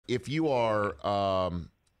if you are,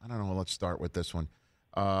 I don't know. Let's start with this one.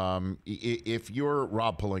 If you're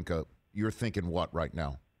Rob Pelinka, you're thinking what right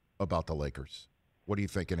now about the Lakers? What are you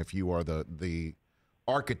thinking if you are the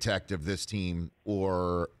architect of this team,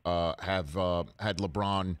 or have had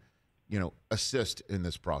LeBron, assist in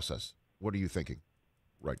this process? What are you thinking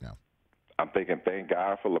right now? I'm thinking, thank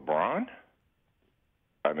God for LeBron.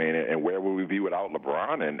 I mean, and where will we be without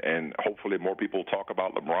LeBron? And hopefully more people talk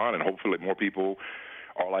about LeBron, and hopefully more people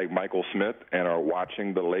are like Michael Smith and are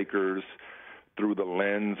watching the Lakers through the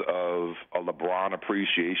lens of a LeBron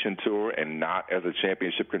appreciation tour and not as a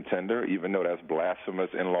championship contender, even though that's blasphemous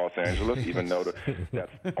in Los Angeles, even though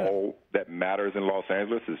that's all that matters in Los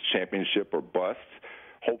Angeles is championship or bust.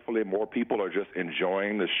 Hopefully more people are just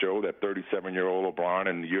enjoying the show that 37-year-old LeBron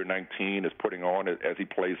in year 19 is putting on as he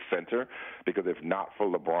plays center, because if not for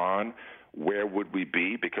LeBron, where would we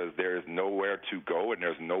be? Because there is nowhere to go and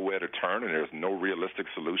there's nowhere to turn and there's no realistic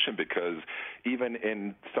solution, because even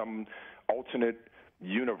in some alternate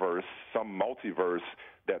universe, some multiverse,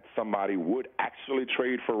 that somebody would actually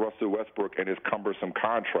trade for Russell Westbrook and his cumbersome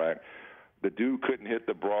contract, the dude couldn't hit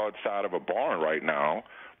the broad side of a barn right now,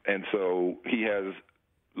 and so he has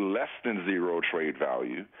less than zero trade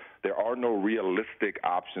value. There are no realistic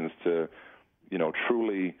options to,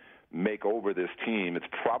 truly make over this team. It's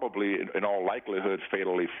probably, in all likelihood,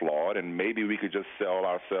 fatally flawed, and maybe we could just sell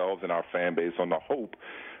ourselves and our fan base on the hope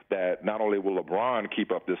that not only will LeBron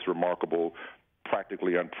keep up this remarkable,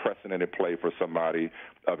 practically unprecedented play for somebody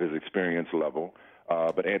of his experience level,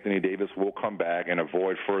 but Anthony Davis will come back and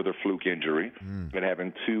avoid further fluke injury. And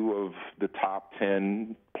having two of the top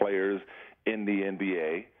 10 players in the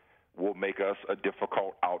NBA will make us a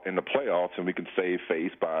difficult out in the playoffs, and we can save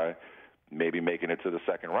face by maybe making it to the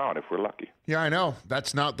second round if we're lucky. Yeah, I know.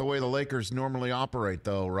 That's not the way the Lakers normally operate,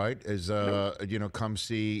 though, right? Is come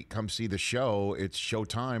see the show. It's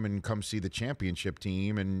showtime, and come see the championship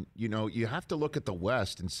team. And you have to look at the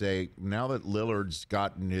West and say, now that Lillard's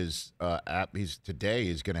gotten his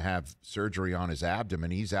he's going to have surgery on his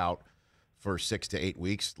abdomen. He's out for 6 to 8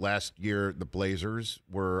 weeks. Last year, the Blazers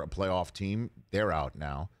were a playoff team. They're out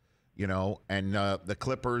now, And the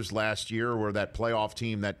Clippers last year were that playoff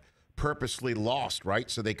team that purposely lost, right,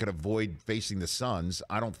 so they could avoid facing the Suns.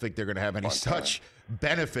 I don't think they're going to have any such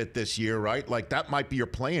benefit this year, right? Like, that might be your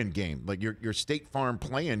play-in game. Like, your State Farm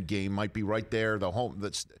play-in game might be right there. The home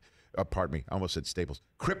that's pardon me, I almost said Staples.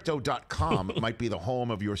 Crypto.com might be the home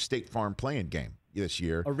of your State Farm play-in game this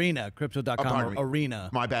year. Arena, Crypto.com or Arena.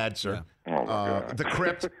 My bad, sir. Yeah. Oh my God. The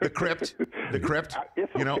crypt.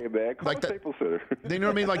 It's okay, man. Call like the Staples Center. You know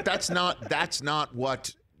what I mean? Like, that's not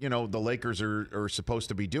what the Lakers are supposed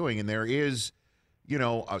to be doing, and there is,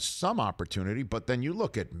 some opportunity. But then you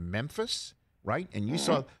look at Memphis, right? And you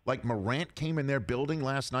saw, like, Morant came in their building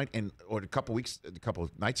last night, or a couple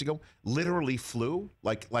of nights ago, literally flew.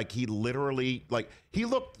 Like he literally, he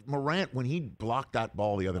looked, Morant, when he blocked that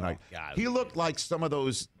ball the other night, God. he looked like some of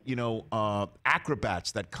those,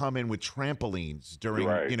 acrobats that come in with trampolines during,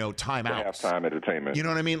 timeouts. Halftime entertainment. You know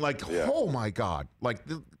what I mean? Like, oh my God, like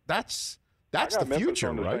that's the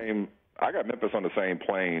future, right? I got Memphis on the same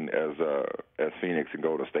plane as Phoenix and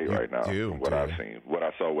Golden State right now. From what I've seen, what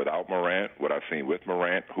I saw without Morant, what I've seen with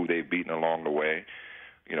Morant, who they've beaten along the way.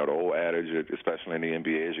 The old adage, especially in the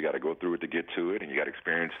NBA, is you got to go through it to get to it, and you got to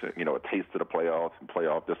experience, a taste of the playoffs and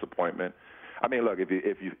playoff disappointment. I mean, look, if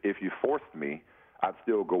you forced me, I'd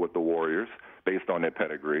still go with the Warriors based on their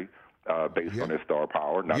pedigree, based on their star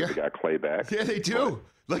power. Now that they got Clay back. Yeah, they do.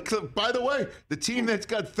 By the way, the team that's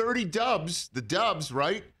got 30 dubs, the Dubs,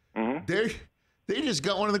 right? They just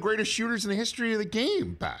got one of the greatest shooters in the history of the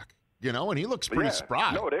game back, and he looks pretty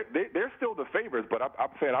spry. No, they're still the favorites, but I'm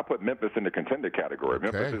saying I put Memphis in the contender category.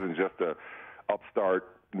 Okay. Memphis isn't just a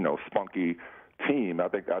upstart, spunky team. I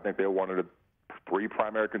think they're one of the 3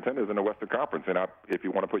 primary contenders in the Western Conference. And if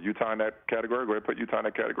you want to put Utah in that category, go ahead and put Utah in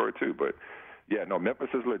that category too. But yeah, no, Memphis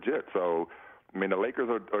is legit. So I mean, the Lakers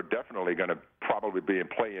are definitely going to probably be in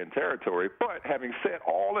play-in territory. But having said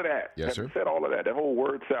all of that, that whole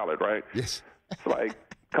word salad, right? Yes. It's like,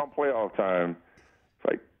 come playoff time, it's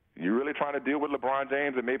like, you really trying to deal with LeBron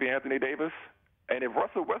James and maybe Anthony Davis? And if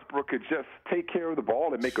Russell Westbrook could just take care of the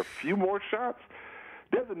ball and make a few more shots,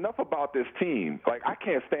 there's enough about this team. Like, I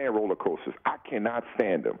can't stand roller coasters. I cannot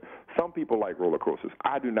stand them. Some people like roller coasters.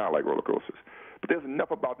 I do not like roller coasters. But there's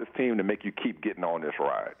enough about this team to make you keep getting on this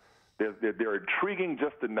ride. They're intriguing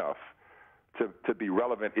just enough to be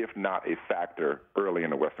relevant, if not a factor, early in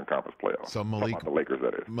the Western Conference playoffs. So the Lakers,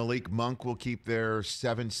 that is. Malik Monk will keep their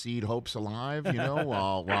 7-seed hopes alive,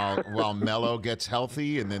 while Melo gets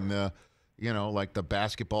healthy, and then like the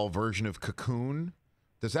basketball version of Cocoon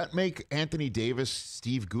Does that make Anthony Davis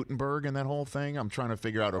Steve Gutenberg in that whole thing? I'm trying to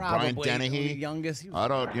figure out. Or Brian Dennehy. Youngest. I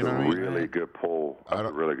don't. You know what I mean? Really good pull. That's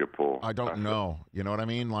a really good pull. I don't know. You know what I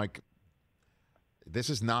mean? Like, this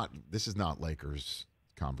is not Lakers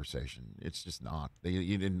conversation. It's just not.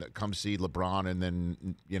 You didn't come see LeBron, and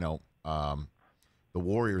then the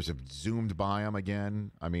Warriors have zoomed by him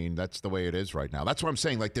again. I mean, that's the way it is right now. That's what I'm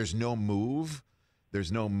saying. Like, there's no move.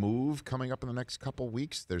 There's no move coming up in the next couple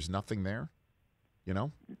weeks. There's nothing there,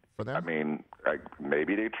 for them. I mean,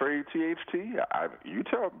 maybe they trade THT. You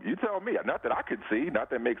tell me. Not that I could see. Not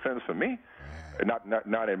that makes sense for me. Not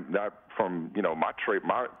from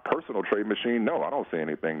my personal trade machine. No, I don't see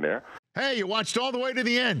anything there. Hey, you watched all the way to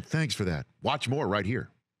the end. Thanks for that. Watch more right here.